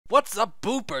What's up,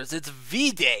 boopers? It's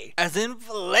V-Day, as in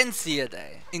Valencia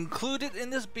Day. Included in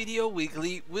this video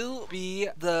weekly will be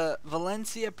the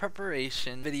Valencia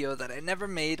preparation video that I never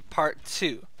made, part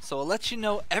 2. So I'll let you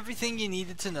know everything you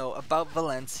needed to know about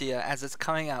Valencia as it's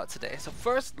coming out today. So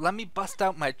first, let me bust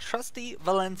out my trusty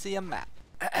Valencia map.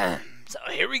 So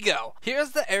here we go.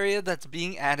 Here's the area that's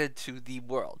being added to the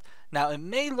world. Now it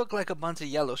may look like a bunch of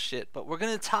yellow shit, but we're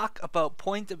going to talk about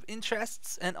point of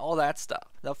interests and all that stuff.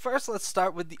 Now first, let's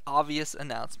start with the obvious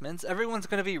announcements. Everyone's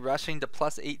going to be rushing to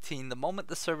plus 18 the moment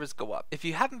the servers go up. If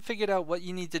you haven't figured out what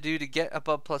you need to do to get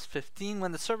above plus 15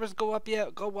 when the servers go up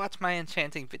yet, go watch my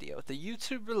enchanting video. The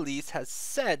YouTube release has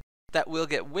said that we'll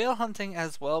get whale hunting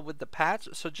as well with the patch,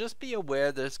 so just be aware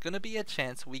there's going to be a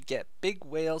chance we get big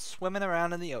whales swimming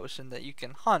around in the ocean that you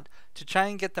can hunt to try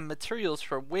and get the materials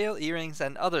for whale earrings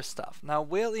and other stuff. Now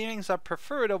whale earrings are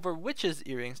preferred over witches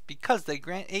earrings because they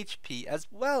grant HP as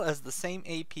well as the same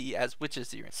AP as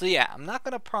witches earrings. So yeah, I'm not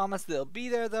going to promise they'll be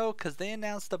there though, because they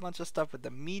announced a bunch of stuff with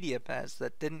the media patch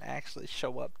that didn't actually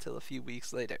show up till a few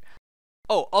weeks later.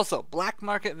 Oh, also, black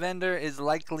market vendor is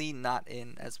likely not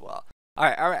in as well.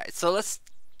 Alright, so let's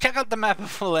check out the map of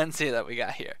Valencia that we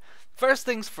got here. First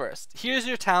things first, here's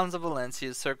your towns of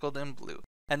Valencia circled in blue.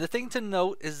 And the thing to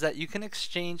note is that you can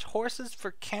exchange horses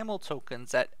for camel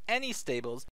tokens at any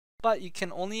stables, but you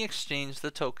can only exchange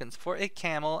the tokens for a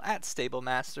camel at stable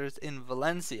masters in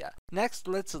Valencia. Next,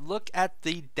 let's look at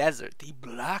the desert, the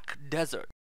Black Desert.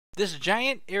 This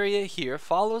giant area here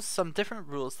follows some different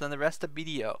rules than the rest of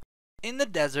BDO. In the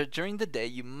desert during the day,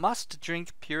 you must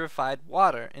drink purified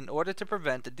water in order to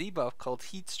prevent a debuff called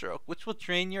heat stroke, which will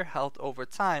drain your health over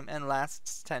time and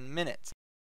lasts 10 minutes,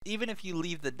 even if you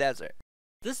leave the desert.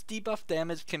 This debuff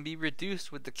damage can be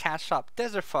reduced with the cash shop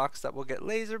Desert Fox that will get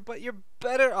laser, but you're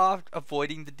better off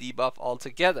avoiding the debuff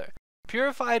altogether.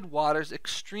 Purified water is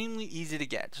extremely easy to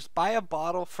get. Just buy a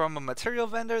bottle from a material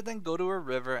vendor, then go to a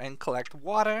river and collect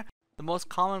water. The most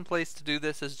common place to do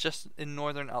this is just in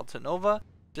northern Altanova.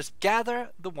 Just gather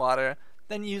the water,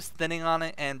 then use thinning on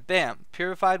it, and bam,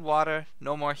 purified water,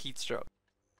 no more heat stroke.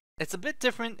 It's a bit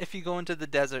different if you go into the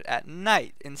desert at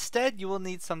night. Instead, you will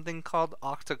need something called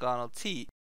octagonal tea.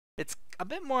 It's a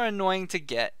bit more annoying to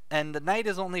get, and the night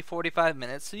is only 45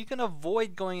 minutes, so you can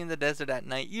avoid going in the desert at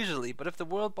night usually, but if the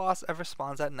world boss ever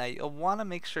spawns at night, you'll want to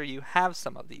make sure you have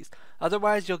some of these.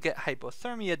 Otherwise, you'll get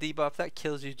hypothermia debuff that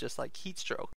kills you just like heat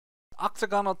stroke.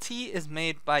 Octagonal tea is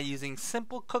made by using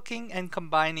simple cooking and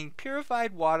combining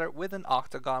purified water with an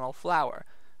octagonal flower.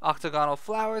 Octagonal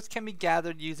flowers can be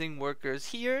gathered using workers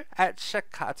here at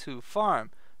Shekatu Farm,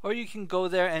 or you can go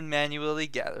there and manually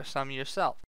gather some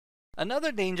yourself.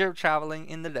 Another danger of traveling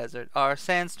in the desert are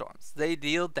sandstorms. They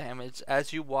deal damage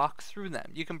as you walk through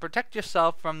them. You can protect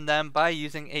yourself from them by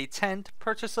using a tent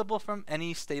purchasable from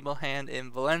any stable hand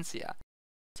in Valencia.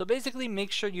 So basically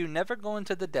make sure you never go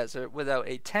into the desert without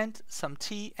a tent, some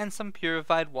tea, and some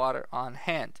purified water on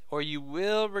hand, or you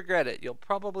will regret it. You'll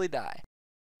probably die.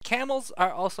 Camels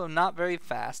are also not very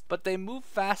fast, but they move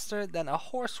faster than a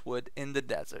horse would in the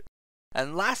desert.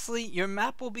 And lastly, your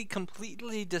map will be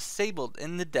completely disabled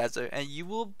in the desert and you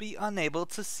will be unable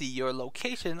to see your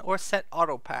location or set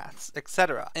autopaths,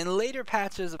 etc. In later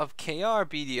patches of KR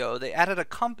BDO, they added a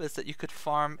compass that you could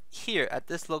farm here at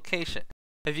this location.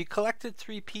 If you collected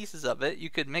 3 pieces of it,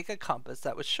 you could make a compass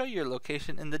that would show your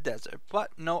location in the desert, but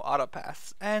no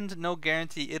autopaths, and no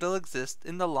guarantee it'll exist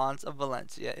in the lawns of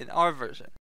Valencia in our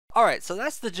version. Alright, so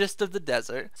that's the gist of the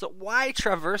desert. So why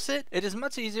traverse it? It is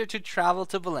much easier to travel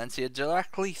to Valencia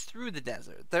directly through the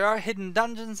desert. There are hidden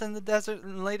dungeons in the desert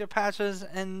in later patches,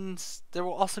 and there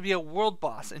will also be a world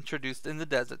boss introduced in the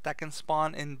desert that can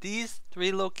spawn in these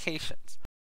 3 locations.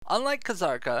 Unlike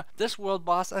Kazarka, this world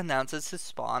boss announces his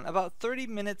spawn about 30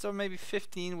 minutes or maybe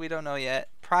 15, we don't know yet,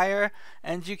 prior,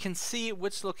 and you can see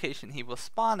which location he will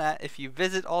spawn at if you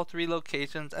visit all 3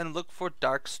 locations and look for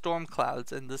dark storm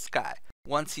clouds in the sky.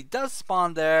 Once he does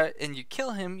spawn there and you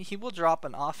kill him, he will drop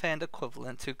an offhand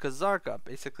equivalent to Kazarka,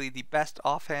 basically the best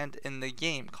offhand in the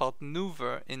game, called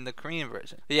Nuver in the Korean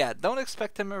version. But yeah, don't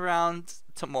expect him around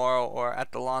tomorrow or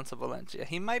at the launch of Valencia.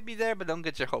 He might be there, but don't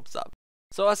get your hopes up.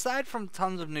 So aside from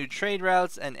tons of new trade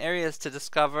routes and areas to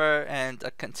discover and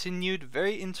a continued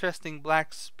very interesting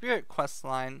Black Spirit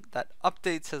questline that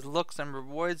updates his looks and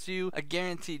rewards you a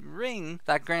guaranteed ring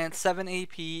that grants 7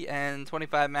 AP and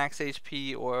 25 max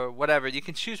HP or whatever. You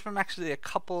can choose from actually a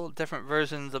couple different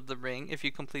versions of the ring if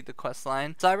you complete the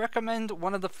questline. So I recommend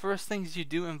one of the first things you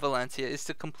do in Valencia is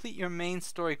to complete your main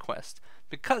story quest,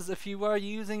 because if you are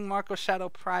using Marco Shadow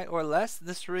Pry or less,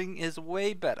 this ring is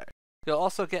way better. You'll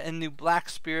also get a new Black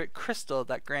Spirit Crystal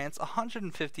that grants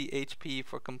 150 HP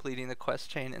for completing the quest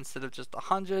chain instead of just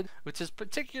 100, which is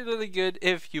particularly good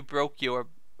if you broke your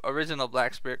original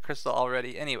Black Spirit Crystal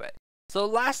already anyway. So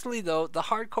lastly though, the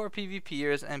hardcore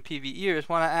PvPers and PvEers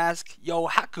want to ask, yo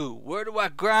Haku, where do I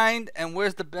grind and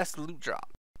where's the best loot drop?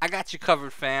 I got you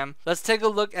covered, fam. Let's take a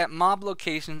look at mob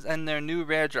locations and their new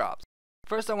rare drops.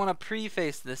 First, I want to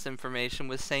preface this information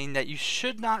with saying that you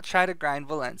should not try to grind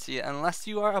Valencia unless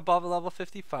you are above level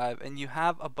 55 and you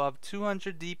have above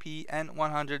 200 DP and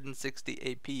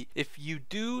 160 AP. If you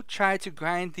do try to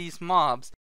grind these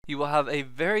mobs, you will have a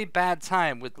very bad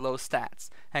time with low stats.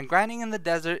 And grinding in the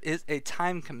desert is a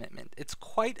time commitment. It's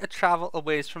quite a travel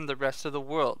away from the rest of the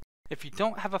world. If you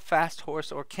don't have a fast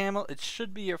horse or camel, it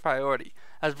should be your priority,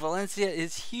 as Valencia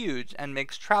is huge and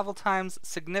makes travel times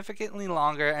significantly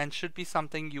longer and should be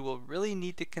something you will really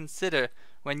need to consider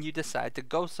when you decide to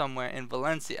go somewhere in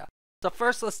Valencia. So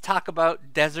first let's talk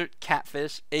about desert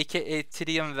catfish, aka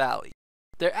Tidium Valley.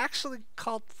 They're actually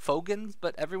called Fogans,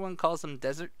 but everyone calls them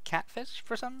desert catfish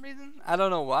for some reason. I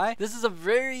don't know why. This is a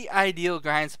very ideal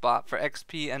grind spot for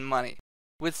XP and money,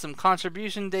 with some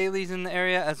contribution dailies in the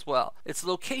area as well. Its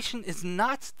location is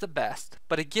not the best,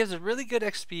 but it gives a really good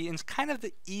XP and is kind of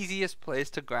the easiest place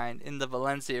to grind in the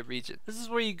Valencia region. This is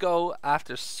where you go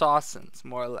after Sawsons,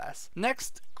 more or less.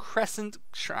 Next, Crescent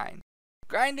Shrine.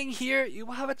 Grinding here, you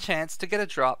will have a chance to get a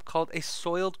drop called a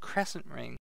Soiled Crescent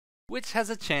Ring, which has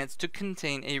a chance to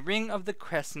contain a Ring of the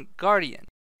Crescent Guardian.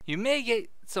 You may get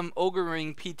some Ogre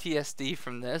Ring PTSD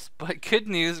from this, but good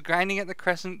news, grinding at the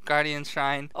Crescent Guardian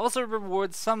Shrine also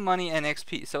rewards some money and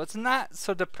XP, so it's not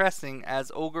so depressing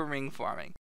as Ogre Ring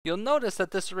farming. You'll notice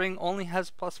that this ring only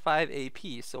has plus 5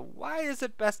 AP, so why is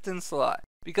it best in slot?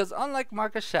 Because unlike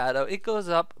Mark of Shadow, it goes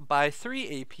up by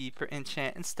 3 AP per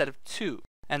enchant instead of 2,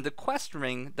 and the quest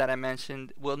ring that I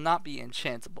mentioned will not be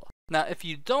enchantable. Now if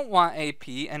you don't want AP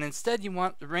and instead you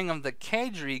want the Ring of the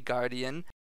Kadri Guardian,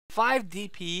 5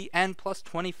 DP and plus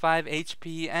 25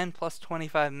 HP and plus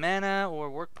 25 mana or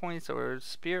work points or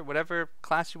spirit, whatever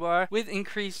class you are, with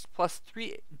increased plus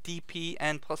 3 DP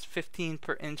and plus 15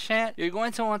 per enchant, you're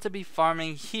going to want to be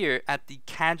farming here at the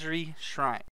Kadri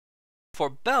Shrine. For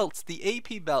belts, the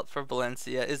AP belt for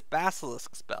Valencia is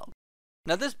Basilisk's belt.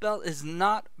 Now this belt is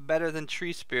not better than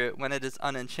Tree Spirit when it is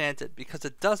unenchanted because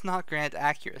it does not grant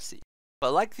accuracy.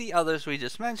 But like the others we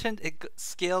just mentioned, it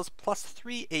scales plus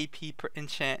 3 AP per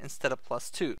enchant instead of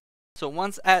plus 2. So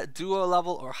once at duo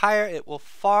level or higher, it will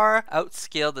far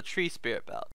outscale the Tree Spirit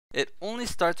belt. It only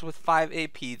starts with 5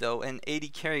 AP though and 80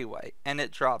 carry weight, and it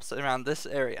drops around this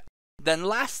area. Then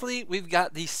lastly, we've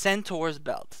got the Centaur's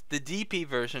belt, the DP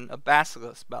version of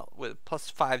Basilisk's belt with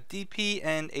plus 5 DP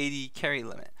and 80 carry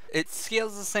limit. It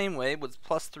scales the same way with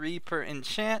plus 3 per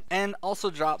enchant and also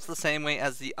drops the same way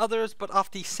as the others, but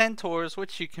off the Centaurs,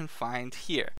 which you can find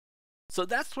here. So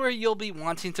that's where you'll be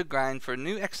wanting to grind for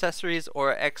new accessories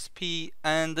or XP,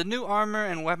 and the new armor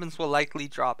and weapons will likely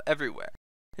drop everywhere.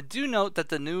 Do note that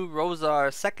the new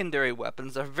Rosar secondary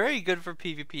weapons are very good for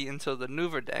PvP until the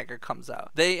Nuver dagger comes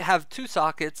out. They have 2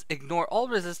 sockets, ignore all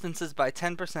resistances by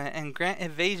 10% and grant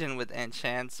evasion with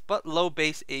enchants, but low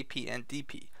base AP and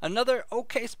DP. Another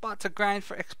okay spot to grind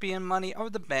for XP and money are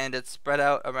the bandits spread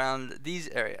out around these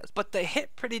areas, but they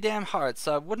hit pretty damn hard,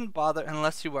 so I wouldn't bother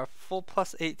unless you are full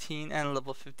plus 18 and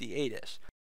level 58ish.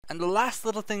 And the last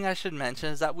little thing I should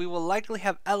mention is that we will likely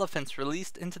have elephants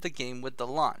released into the game with the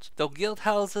launch, though guild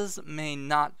houses may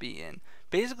not be in.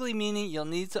 Basically meaning you'll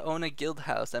need to own a guild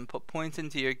house and put points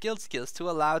into your guild skills to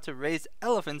allow to raise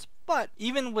elephants, but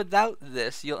even without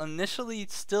this, you'll initially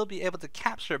still be able to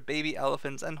capture baby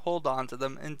elephants and hold on to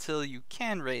them until you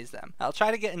can raise them. I'll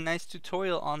try to get a nice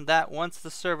tutorial on that once the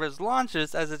servers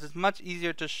launches, as it is much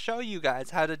easier to show you guys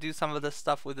how to do some of this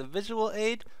stuff with a visual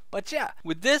aid. But yeah,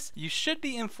 with this, you should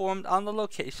be informed on the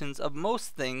locations of most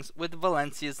things with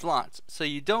Valencia's launch, so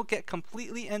you don't get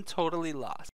completely and totally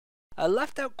lost. I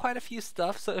left out quite a few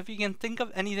stuff, so if you can think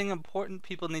of anything important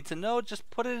people need to know, just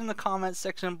put it in the comments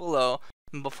section below.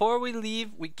 And before we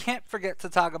leave, we can't forget to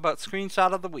talk about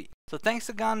Screenshot of the Week. So thanks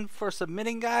again for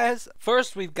submitting, guys.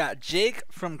 First, we've got Jake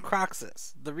from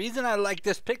Croxus. The reason I like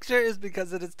this picture is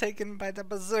because it is taken by the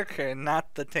Berserker,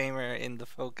 not the Tamer in the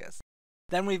focus.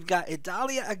 Then we've got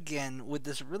Idalia again with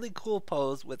this really cool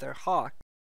pose with her hawk.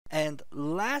 And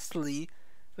lastly,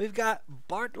 we've got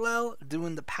Bartlel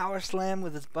doing the power slam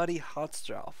with his buddy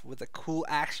Hotstrauf with a cool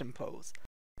action pose.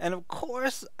 And of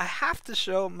course, I have to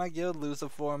show my guild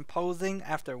Luciform posing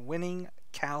after winning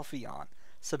Calpheon,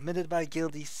 submitted by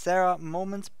guildie Sarah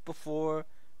moments before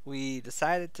we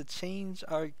decided to change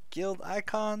our guild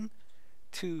icon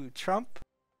to Trump.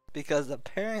 because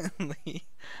apparently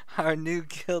our new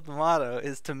guild motto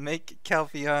is to make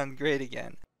Calpheon great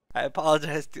again. I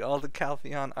apologize to all the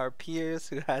Calpheon our peers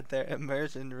who had their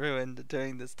immersion ruined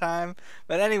during this time.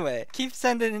 But anyway, keep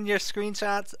sending in your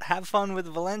screenshots. Have fun with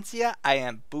Valencia. I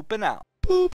am booping out.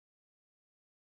 Boop.